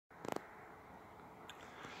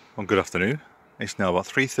Well, good afternoon. It's now about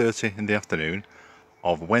 3:30 in the afternoon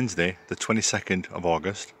of Wednesday, the 22nd of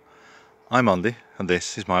August. I'm Andy, and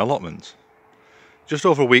this is my allotment. Just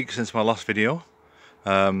over a week since my last video.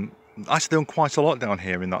 Actually done quite a lot down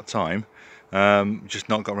here in that time. Just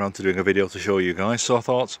not got around to doing a video to show you guys, so I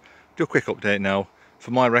thought do a quick update now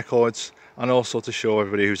for my records and also to show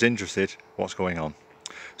everybody who's interested what's going on.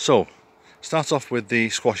 So, start off with the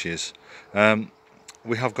squashes.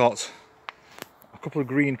 We have got a couple of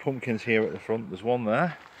green pumpkins here at the front. There's one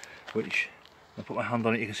there, which I put my hand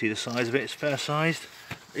on it, you can see the size of it. It's fair sized.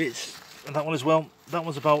 And that one as well. That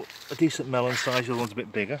one's about a decent melon size. The other one's a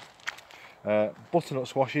bit bigger. Butternut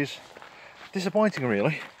squashes. Disappointing,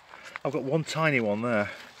 really. I've got one tiny one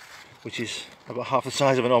there, which is about half the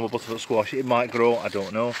size of a normal butternut squash. It might grow, I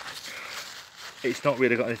don't know. It's not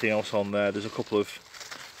really got anything else on there. There's a couple of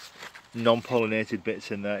non-pollinated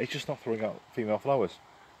bits in there. It's just not throwing out female flowers.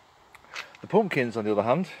 The pumpkins, on the other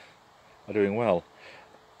hand, are doing well.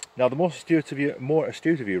 Now, the more astute of you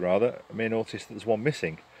may notice that there's one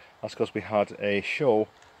missing. That's because we had a show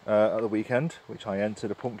at the weekend, which I entered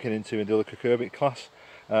a pumpkin into in the other cucurbit class.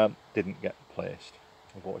 Didn't get placed,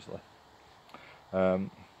 unfortunately. Or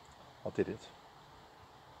did it?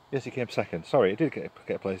 Yes, it came second. Sorry, it did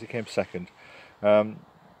get placed. It came second.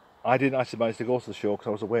 I didn't actually manage to go to the show because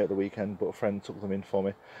I was away at the weekend, but a friend took them in for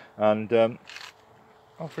me, and I'm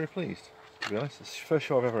very pleased, to be honest. It's the first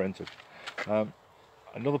show I've ever entered.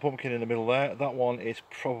 Another pumpkin in the middle there. That one is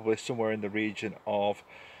probably somewhere in the region of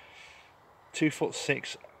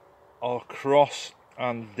 2'6" across,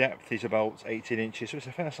 and depth is about 18 inches. So it's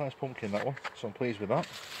a fair sized pumpkin, that one. So I'm pleased with that.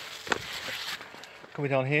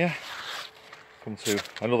 Coming down here, come to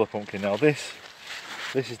another pumpkin. Now this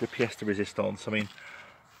is the pièce de résistance. I mean,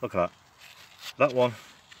 look at that. That one,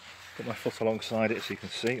 put my foot alongside it so you can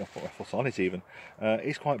see. I'll put my foot on it even.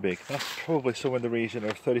 It's quite big. That's probably somewhere in the region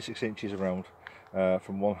of 36 inches around,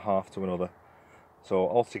 from one half to another. So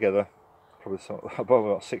altogether, probably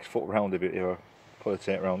about 6 foot round if I put a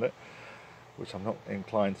tape around it, which I'm not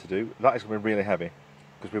inclined to do. That is going to be really heavy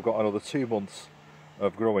because we've got another 2 months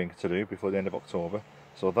of growing to do before the end of October.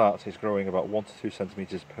 So that is growing about 1 to 2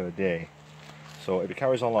 centimetres per day. So if it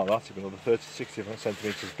carries on like that, it'll be another 30 to 60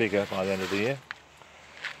 centimetres bigger by the end of the year.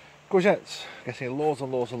 Courgettes, getting loads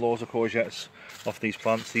and loads and loads of courgettes off these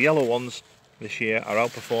plants. The yellow ones this year are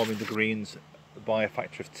outperforming the greens by a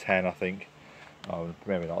factor of 10, I think. Oh,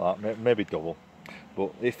 maybe not that, maybe double.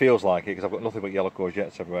 But it feels like it because I've got nothing but yellow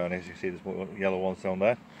courgettes everywhere, and as you can see there's more yellow ones down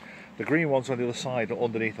there. The green ones on the other side,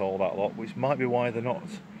 underneath all that lot, which might be why they're not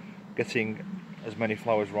getting as many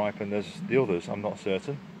flowers ripened as the others, I'm not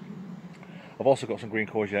certain. I've also got some green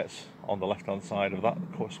courgettes on the left hand side of that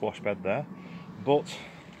squash bed there, but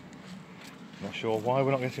I'm not sure why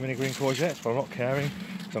we're not getting many green courgettes, but I'm not caring,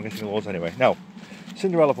 so I'm getting loads anyway. Now,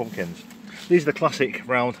 Cinderella pumpkins. These are the classic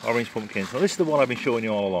round orange pumpkins. Now this is the one I've been showing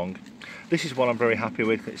you all along. This is one I'm very happy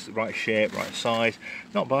with. It's the right shape, right size.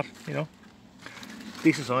 Not bad, you know,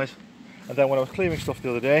 decent size. And then when I was clearing stuff the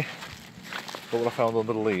other day, look what I found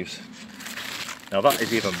under the leaves. Now that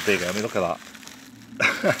is even bigger. I mean, look at that.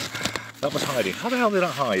 That was hiding. How the hell did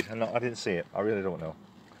that hide? And I didn't see it. I really don't know.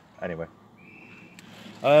 Anyway.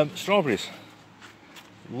 Strawberries.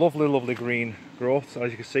 Lovely, lovely green growth,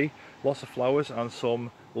 as you can see. Lots of flowers and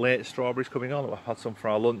some late strawberries coming on. I've had some for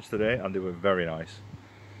our lunch today and they were very nice.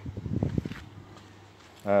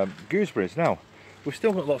 Gooseberries. Now, we've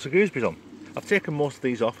still got lots of gooseberries on. I've taken most of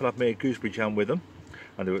these off and I've made gooseberry jam with them.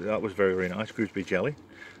 And that was very, very nice. Gooseberry jelly.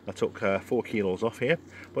 I took 4 kilos off here,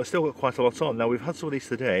 but I still got quite a lot on. Now, we've had some of these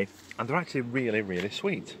today and they're actually really, really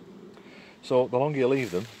sweet. So the longer you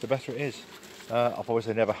leave them, the better it is. I've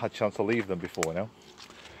obviously never had a chance to leave them before now.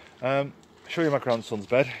 Show you my grandson's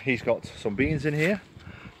bed. He's got some beans in here,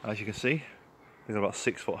 as you can see. They're about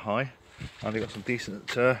 6 foot high, and they've got some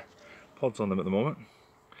decent pods on them at the moment.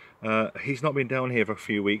 He's not been down here for a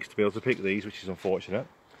few weeks to be able to pick these, which is unfortunate.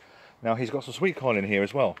 Now he's got some sweet corn in here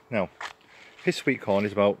as well. Now his sweet corn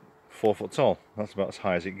is about 4 foot tall. That's about as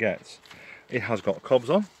high as it gets. It has got cobs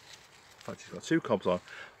on. In fact, he's got 2 cobs on.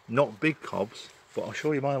 Not big cobs, but I'll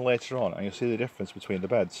show you mine later on, and you'll see the difference between the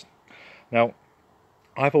beds. Now,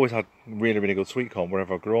 I've always had really, really good sweet corn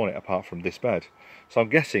wherever I've grown it, apart from this bed. So I'm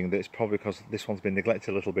guessing that it's probably because this one's been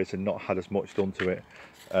neglected a little bit and not had as much done to it,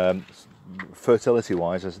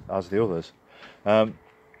 fertility-wise, as the others.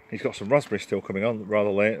 He's got some raspberries still coming on, rather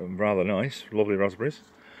late and rather nice, lovely raspberries.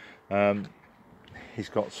 He's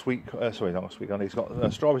got sorry, not sweet corn. He's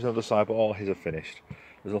got strawberries on the other side, but all his are finished.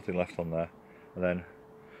 There's nothing left on there. And then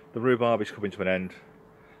the rhubarb is coming to an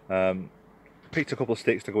end. Picked a couple of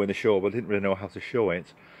sticks to go in the show, but didn't really know how to show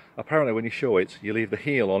it. apparently when you show it, you leave the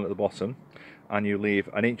heel on at the bottom and you leave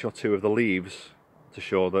an inch or two of the leaves to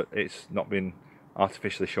show that it's not been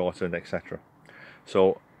artificially shortened, etc.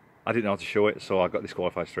 So I didn't know how to show it, so I got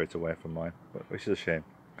disqualified straight away from mine, which is a shame.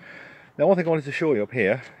 Now, one thing I wanted to show you up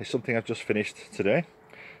here is something I've just finished today.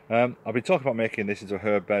 I've been talking about making this into a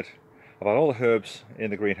herb bed. I've had all the herbs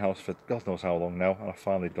in the greenhouse for God knows how long now, and I've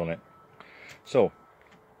finally done it. So,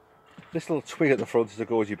 this little twig at the front is a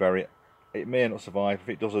goji berry. It may not survive. If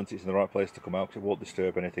it doesn't, it's in the right place to come out because it won't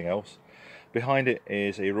disturb anything else. Behind it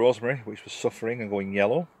is a rosemary, which was suffering and going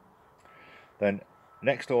yellow. Then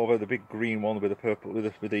next over, the big green one with the purple, with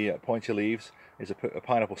the pointy leaves, is a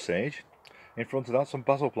pineapple sage. In front of that, some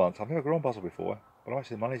basil plants. I've never grown basil before, but I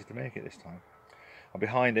actually managed to make it this time. And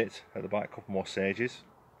behind it, at the back, a couple more sages.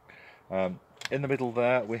 In the middle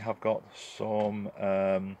there, we have got some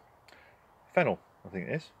fennel, I think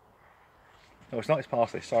it is. No, it's not, it's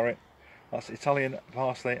parsley, sorry. That's Italian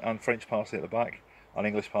parsley and French parsley at the back, and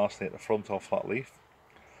English parsley at the front or flat leaf.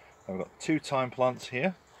 And we've got 2 thyme plants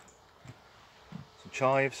here, some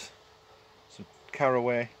chives, some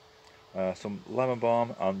caraway, some lemon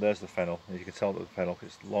balm, and there's the fennel. As you can tell that the fennel,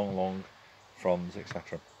 it's long fronds,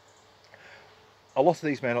 etc. A lot of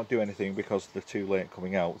these may not do anything because they're too late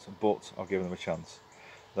coming out, but I'll give them a chance.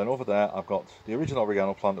 Then over there I've got the original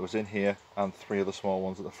oregano plant that was in here and 3 other small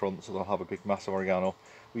ones at the front, so they'll have a big mass of oregano.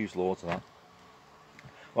 We use loads of that.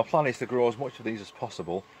 My plan is to grow as much of these as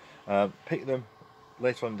possible, pick them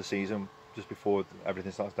later on in the season, just before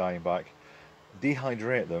everything starts dying back,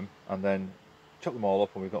 dehydrate them, and then chop them all up,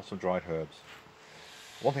 and we've got some dried herbs.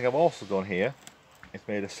 One thing I've also done here is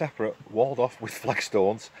made a separate, walled off with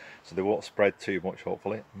flagstones, so they won't spread too much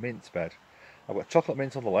hopefully, mint bed. I've got chocolate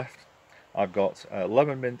mint on the left, I've got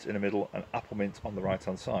lemon mint in the middle and apple mint on the right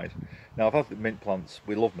hand side. Now I've had mint plants,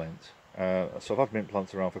 we love mint, so I've had mint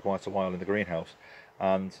plants around for quite a while in the greenhouse,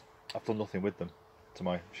 and I've done nothing with them, to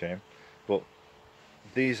my shame, but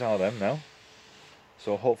these are them now,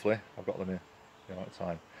 so hopefully I've got them in the right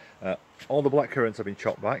time. All the black currants have been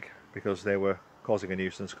chopped back because they were causing a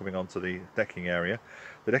nuisance coming onto the decking area.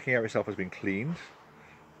 The decking area itself has been cleaned,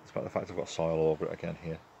 despite the fact I've got soil over it again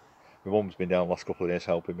here. My mum's been down the last couple of days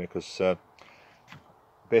helping me because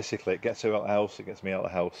basically it gets her out of the house, it gets me out of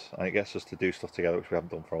the house, and it gets us to do stuff together which we haven't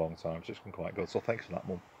done for a long time, so it's been quite good, so thanks for that,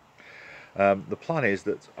 Mum. The plan is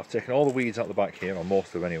that I've taken all the weeds out the back here, or most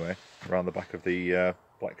of them anyway, around the back of the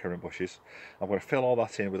blackcurrant bushes. I'm going to fill all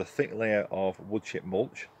that in with a thick layer of wood chip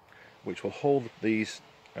mulch, which will hold these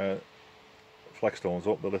flagstones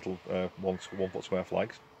up, the little 1 foot square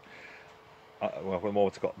flags. Well, at the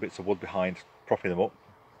moment I've got bits of wood behind propping them up,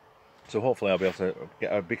 so hopefully I'll be able to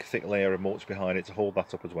get a big thick layer of mulch behind it to hold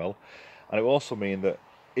that up as well. And it will also mean that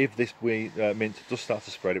if this mint does start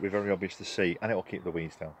to spread, it'll be very obvious to see, and it will keep the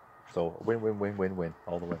weeds down. So win, win, win, win, win,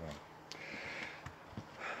 all the way around.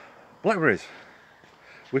 Blackberries.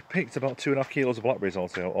 We've picked about 2.5 kilos of blackberries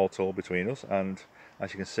all told between us, and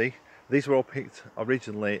as you can see, these were all picked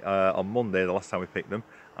originally on Monday, the last time we picked them,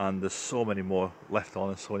 and there's so many more left on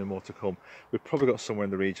and so many more to come. We've probably got somewhere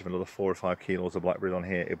in the region of another 4 or 5 kilos of blackberries on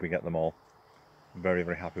here if we get them all. Very,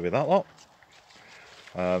 very happy with that lot.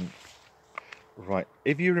 Right,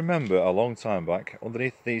 if you remember a long time back,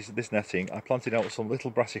 underneath this netting, I planted out some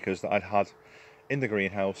little brassicas that I'd had in the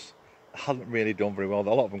greenhouse. Hadn't really done very well. A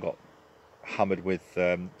lot of them got hammered with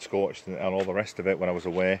scorched and all the rest of it when I was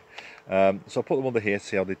away. So I put them under here to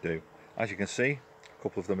see how they do. As you can see, a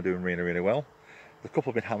couple of them are doing really, really well. The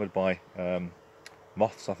couple have been hammered by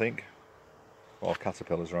moths, I think, or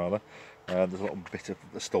caterpillars rather. There's a little bit of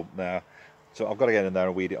the stump there. So I've got to get in there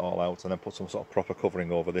and weed it all out and then put some sort of proper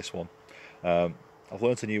covering over this one. I've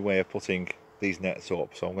learnt a new way of putting these nets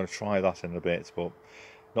up, so I'm going to try that in a bit, but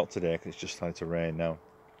not today because it's just starting to rain now.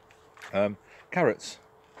 Carrots.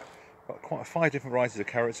 Got quite 5 different varieties of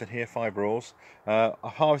carrots in here, 5 rows. I've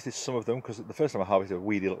harvested some of them because the first time I harvested were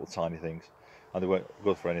weedy little tiny things and they weren't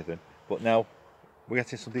good for anything. But now we're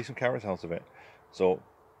getting some decent carrots out of it, so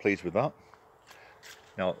pleased with that.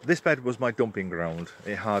 Now this bed was my dumping ground.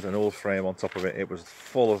 It had an old frame on top of it. It was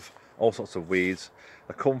full of all sorts of weeds.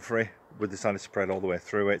 The comfrey was decided to spread all the way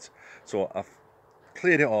through it, so I've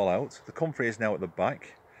cleared it all out. The comfrey is now at the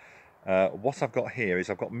back. What I've got here is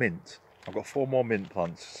I've got mint. I've got 4 more mint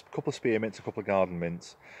plants, a couple of spearmints, a couple of garden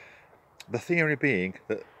mints. The theory being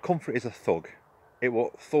that comfrey is a thug. It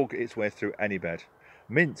will thug its way through any bed.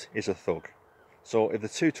 Mint is a thug. So if the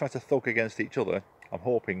two try to thug against each other, I'm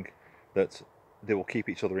hoping that they will keep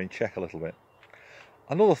each other in check a little bit.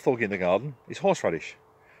 Another thug in the garden is horseradish.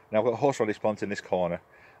 Now I've got a horseradish plant in this corner.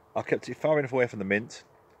 I've kept it far enough away from the mint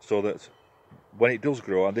so that when it does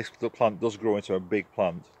grow, and this plant does grow into a big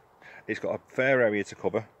plant, it's got a fair area to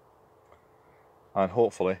cover, and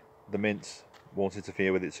hopefully the mint won't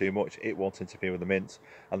interfere with it too much, it won't interfere with the mint,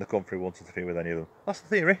 and the comfrey won't interfere with any of them. That's the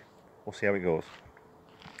theory. We'll see how it goes.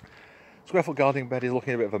 Square foot gardening bed is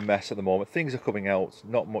looking a bit of a mess at the moment. Things are coming out,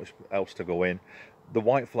 not much else to go in. The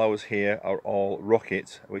white flowers here are all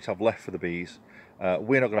rocket, which I've left for the bees.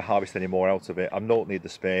 We're not going to harvest any more out of it. I don't need the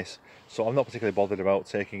space, so I'm not particularly bothered about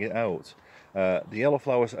taking it out. The yellow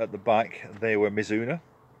flowers at the back, they were Mizuna.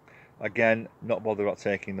 Again, not bothered about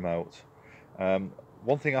taking them out.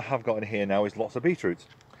 One thing I have got in here now is lots of beetroot.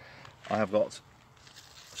 I have got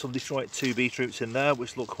some Detroit 2 beetroots in there,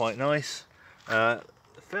 which look quite nice.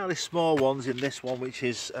 Fairly small ones in this one, which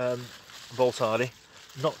is Voltardi.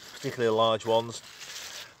 Not particularly large ones,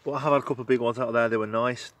 but I have had a couple of big ones out there. They were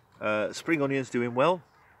nice. Spring onions doing well.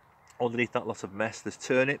 Underneath that, lots of mess. There's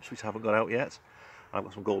turnips, which I haven't got out yet. I've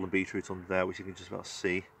got some golden beetroot under there, which you can just about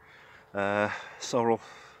see. Sorrel,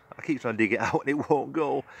 I keep trying to dig it out and it won't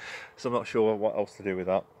go, so I'm not sure what else to do with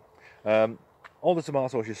that. All the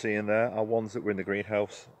tomatoes you see in there are ones that were in the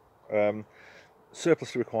greenhouse.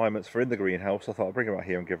 Surplus to requirements for in the greenhouse. I thought I'd bring them out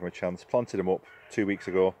here and give them a chance. Planted them up 2 weeks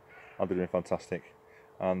ago and they're doing fantastic.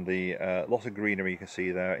 And the lots of greenery you can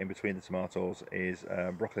see there in between the tomatoes is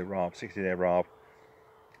broccoli rabe, 60-day rabe.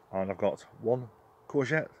 And I've got one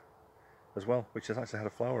courgette as well, which has actually had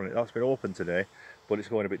a flower in it. That's been open today, but it's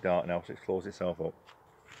going a bit dark now, so it's closed itself up.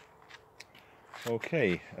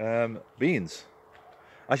 Okay, beans.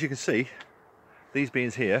 As you can see, these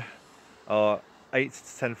beans here are 8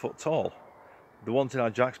 to 10 foot tall. The ones in our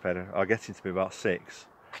Jack's bed are getting to be about 6.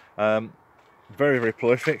 Very, very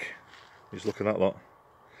prolific. Just look at that lot.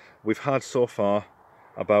 We've had so far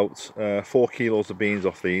about 4 kilos of beans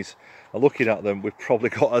off these. And looking at them, we've probably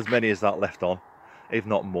got as many as that left on, if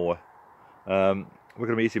not more. We're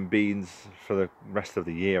going to be eating beans for the rest of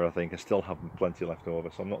the year, I think, and still have plenty left over,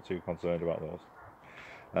 so I'm not too concerned about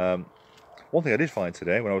those. One thing I did find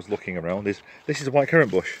today when I was looking around is this is a white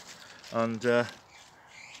currant bush, and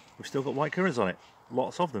we've still got white currants on it,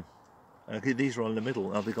 lots of them. These are all in the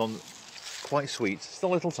middle, and they've gone quite sweet,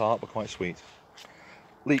 still a little tart but quite sweet.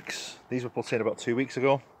 Leeks, these were put in about 2 weeks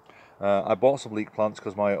ago. I bought some leek plants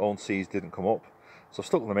because my own seeds didn't come up, so I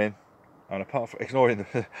stuck them in, and apart from ignoring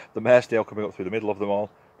the maresdale coming up through the middle of them all,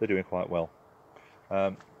 they're doing quite well.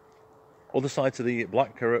 Other side to the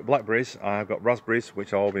blackberries, I've got raspberries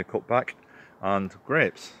which are all been cut back, and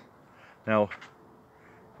grapes. Now,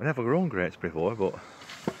 I've never grown grapes before, but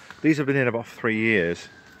these have been in about 3 years,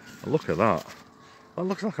 and look at that. That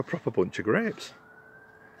looks like a proper bunch of grapes.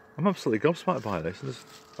 I'm absolutely gobsmacked by this. There's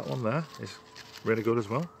that one there is really good as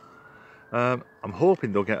well. I'm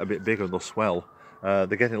hoping they'll get a bit bigger and they'll swell. They're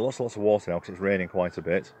getting lots and lots of water now because it's raining quite a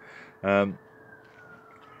bit. One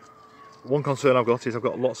concern I've got is I've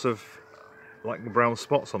got lots of like brown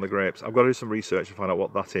spots on the grapes. I've got to do some research to find out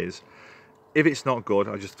what that is. If it's not good,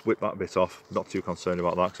 I just whip that bit off. Not too concerned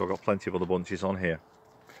about that because I've got plenty of other bunches on here.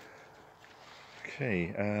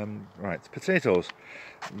 Okay, right, potatoes.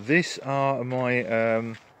 These are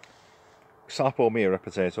my Sapo Mira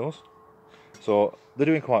potatoes. So they're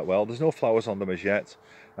doing quite well. There's no flowers on them as yet,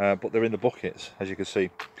 but they're in the buckets, as you can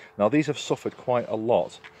see. Now these have suffered quite a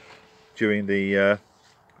lot during the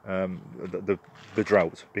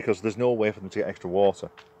drought because there's no way for them to get extra water.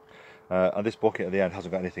 And this bucket at the end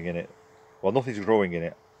hasn't got anything in it. Well, nothing's growing in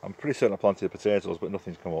it. I'm pretty certain I planted the potatoes, but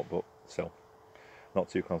nothing's come up, but still, not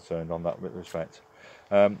too concerned on that respect.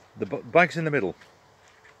 The bags in the middle,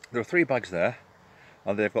 there are 3 bags there,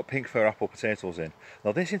 and they've got pink fir apple potatoes in.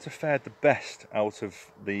 Now they seem to fare the best out of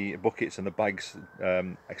the buckets and the bags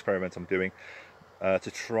experiment I'm doing to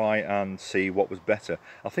try and see what was better.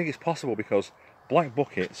 I think it's possible because black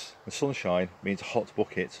buckets and sunshine means hot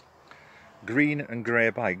bucket. Green and grey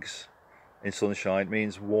bags in sunshine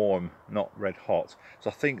means warm, not red hot. So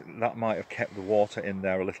I think that might have kept the water in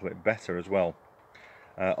there a little bit better as well.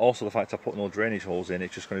 Also the fact I put no drainage holes in,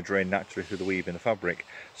 it's just going to drain naturally through the weave in the fabric.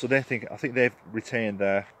 So I think they've retained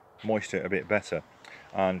their moisture a bit better,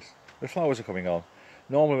 and the flowers are coming on.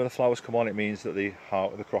 Normally when the flowers come on, it means that the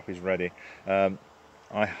crop is ready.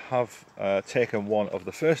 I have taken one of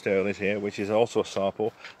the first earlies here, which is also a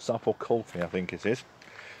Sapo Culfi, I think it is.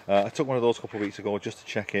 I took one of those a couple of weeks ago just to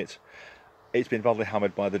check it. It's been badly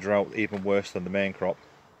hammered by the drought, even worse than the main crop.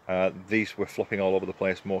 These were flopping all over the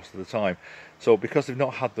place most of the time. So because they've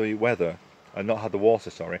not had the weather, and not had the water,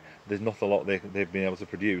 sorry, there's not a lot they've been able to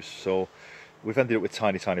produce. So we've ended up with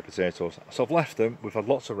tiny, tiny potatoes. So I've left them. We've had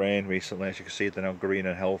lots of rain recently. As you can see, they're now green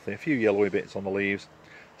and healthy. A few yellowy bits on the leaves.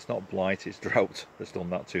 It's not blight, it's drought that's done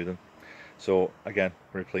that to them. So again,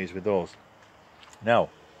 very pleased with those. Now,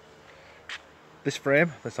 this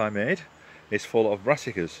frame that I made is full of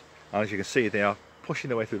brassicas. And as you can see, they are pushing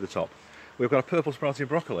their way through the top, we've got a purple sprouting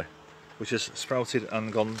broccoli, which has sprouted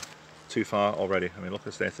and gone too far already. I mean, look at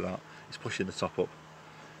the state of that. It's pushing the top up.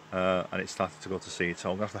 And it's started to go to seed, so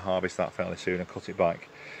I'm going to have to harvest that fairly soon and cut it back.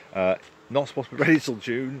 Not supposed to be ready till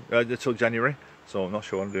till January, so I'm not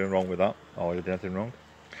sure what I'm doing wrong with that, or I did anything wrong.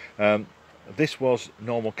 This was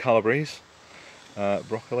normal Calabrese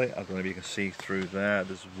broccoli. I don't know if you can see through there.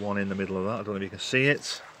 There's one in the middle of that. I don't know if you can see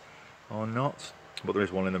it or not, but there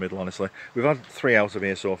is one in the middle, honestly. We've had 3 out of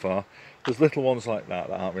here so far. There's little ones like that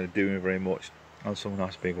that aren't really doing very much, and some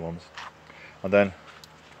nice big ones. And then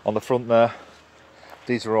on the front there,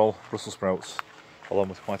 these are all Brussels sprouts, along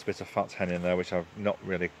with quite a bit of fat hen in there, which I've not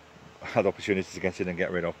really had opportunity to get in and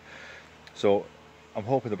get rid of. So I'm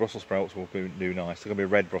hoping the Brussels sprouts will do nice. They're going to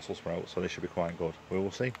be red Brussels sprouts, so they should be quite good. We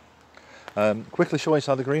will see. Quickly show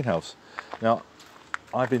inside the greenhouse. Now,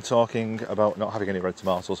 I've been talking about not having any red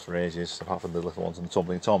tomatoes for ages, apart from the little ones and the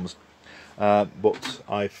tumbling toms. But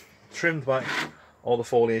I've trimmed back all the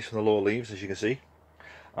foliage from the lower leaves, as you can see.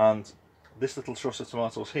 And this little truss of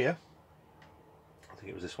tomatoes here, I think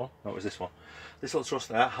it was this one. No, it was this one. This little truss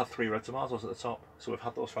there had 3 red tomatoes at the top, so we've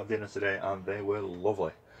had those for dinner today, and they were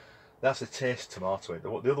lovely. That's a taste tomato.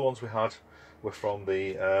 The other ones we had were from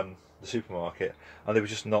the supermarket, and they were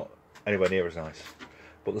just not anywhere near as nice.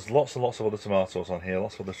 But there's lots and lots of other tomatoes on here,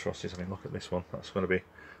 lots of other trusses. I mean, look at this one. That's going to be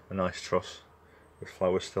a nice truss with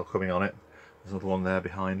flowers still coming on it. There's another one there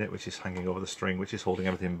behind it, which is hanging over the string, which is holding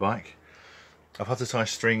everything back. I've had to tie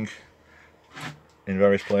string in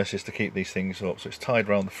various places to keep these things up, so it's tied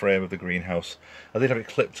around the frame of the greenhouse. I did have it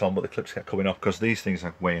clipped on, but the clips kept coming off because these things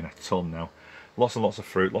are weighing a ton now. Lots and lots of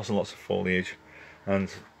fruit, lots and lots of foliage, and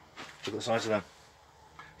look at the size of them.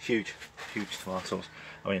 Huge, huge tomatoes.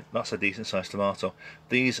 I mean, that's a decent sized tomato.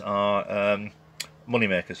 These are money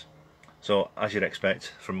makers, so as you'd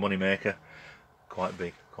expect from money maker, quite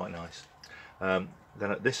big, quite nice. Then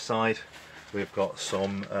at this side we've got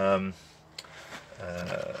some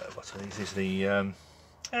what are these? Is the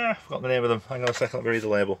I forgot the name of them. Hang on a second, let me read the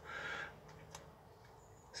label.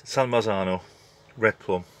 San Marzano red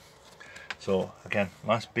plum. So again,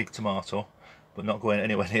 nice big tomato, but not going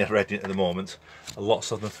anywhere near ready at the moment.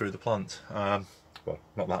 Lots of them through the plant. Well,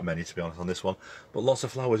 not that many to be honest on this one, but lots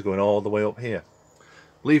of flowers going all the way up here.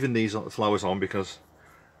 Leaving these flowers on because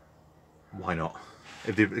why not?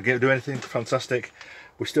 If they do anything fantastic,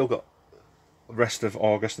 we've still got the rest of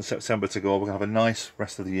August and September to go. We're going to have a nice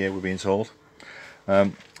rest of the year, we're being told.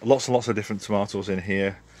 Lots and lots of different tomatoes in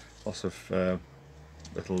here. Lots of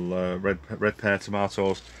little red pear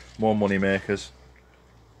tomatoes, more money makers,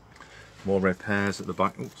 more red pears at the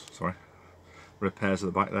back. Oops, sorry. Red pears at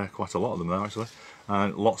the back there, quite a lot of them there actually.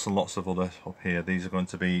 And lots of others up here. These are going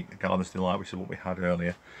to be Gardeners Delight, which is what we had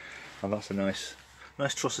earlier. And that's a nice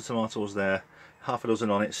truss of tomatoes there. Half a dozen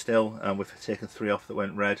on it still, and we've taken 3 off that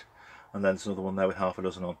went red. And then there's another one there with half a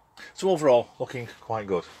dozen on. So overall, looking quite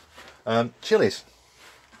good. Chilies.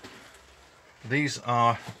 These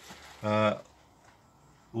are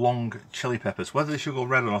long chili peppers. Whether they should go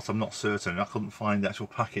red or not, I'm not certain. I couldn't find the actual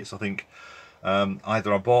packets. I think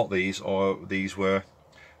either I bought these or these were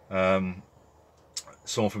sown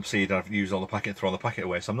from seed and I've used all the packet and thrown the packet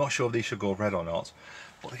away. So I'm not sure if these should go red or not.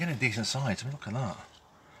 But they're getting a decent size. I mean, look at that.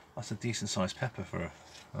 That's a decent sized pepper for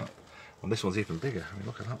a... And this one's even bigger. I mean,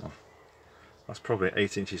 look at that one. That's probably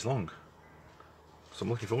 8 inches long. So I'm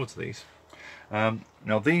looking forward to these.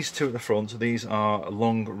 Now these two at the front, these are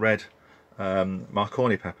long red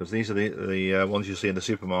Marconi peppers. These are the ones you see in the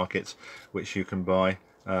supermarkets, which you can buy.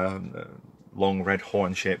 Long red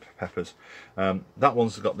horn shaped peppers. That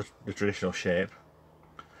one's got the traditional shape.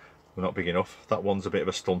 They're not big enough. That one's a bit of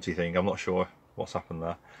a stunty thing. I'm not sure what's happened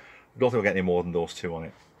there. I don't think we'll get any more than those two on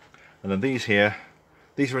it. And then these here,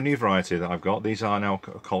 these are a new variety that I've got. These are now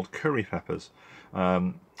called curry peppers.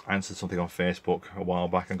 I answered something on Facebook a while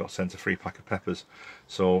back and got sent a free pack of peppers.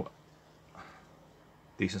 So,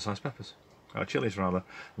 decent sized peppers. Chilies rather. And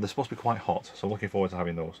they're supposed to be quite hot, so I'm looking forward to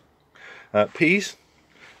having those. Peas.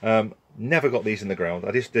 Never got these in the ground.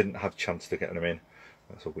 I just didn't have a chance to get them in.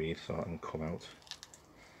 That's a weed, so that can come out.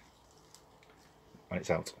 And it's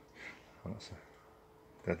out. And that's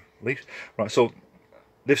dead leaves. Right, so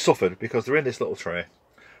they've suffered because they're in this little tray.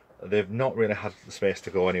 They've not really had the space to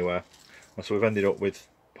go anywhere. And so we've ended up with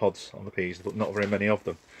pods on the peas, but not very many of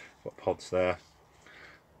them. Got pods there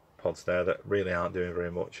that really aren't doing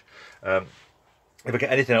very much. If I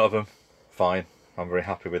get anything out of them, fine. I'm very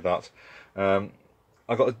happy with that.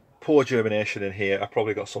 I've got a poor germination in here. I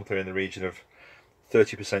probably got something in the region of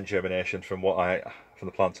 30% germination from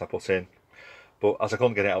the plants I put in. But as I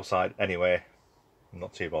couldn't get it outside anyway, I'm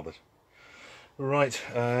not too bothered. Right,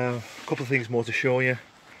 a couple of things more to show you.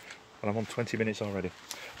 And I'm on 20 minutes already.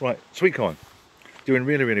 Right, sweet corn, doing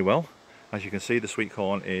really, really well. As you can see, the sweet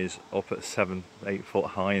corn is up at 7-8 foot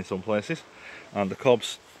high in some places, and the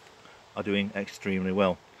cobs are doing extremely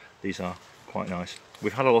well. These are quite nice.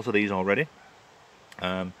 We've had a lot of these already.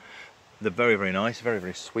 They're very, very nice, very,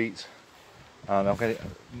 very sweet, and I'll get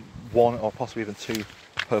one or possibly even two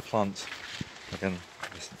per plant. Again,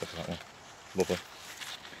 look at that one, lovely.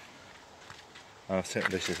 I think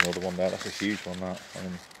this is another one there. That's a huge one. That, I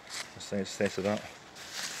mean, the state of that.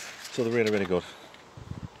 So they're really, really good.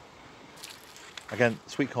 Again,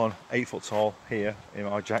 sweet corn 8 foot tall here in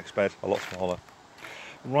our Jack's bed, a lot smaller.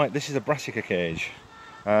 Right, this is a brassica cage.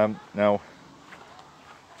 Now,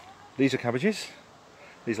 these are cabbages.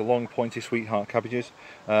 These are long, pointy, sweetheart cabbages.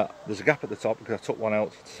 There's a gap at the top because I took one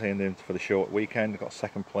out to send in for the show at weekend. I got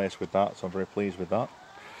second place with that, so I'm very pleased with that.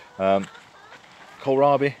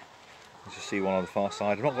 Kohlrabi, as you see one on the far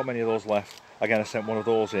side. I've not got many of those left. Again, I sent one of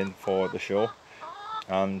those in for the show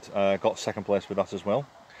and got second place with that as well.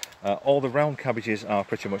 All the round cabbages are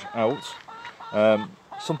pretty much out.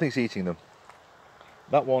 Something's eating them.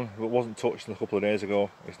 That one that wasn't touched a couple of days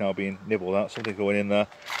ago is now being nibbled out. Something's going in there,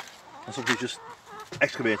 and somebody's just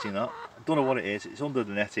excavating that. I don't know what it is. It's under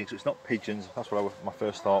the netting, so it's not pigeons. That's what my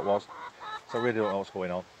first thought was. So I really don't know what's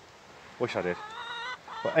going on. Wish I did.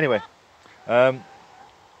 But anyway, I've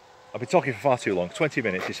been talking for far too long. 20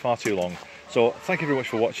 minutes is far too long. So thank you very much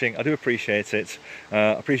for watching. I do appreciate it.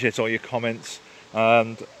 Appreciate all your comments.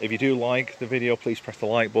 And if you do like the video, please press the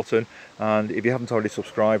like button, and if you haven't already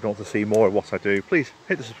subscribed and want to see more of what I do, please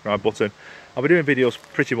hit the subscribe button. I'll be doing videos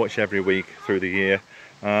pretty much every week through the year,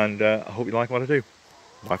 and I hope you like what I do.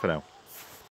 Bye for now.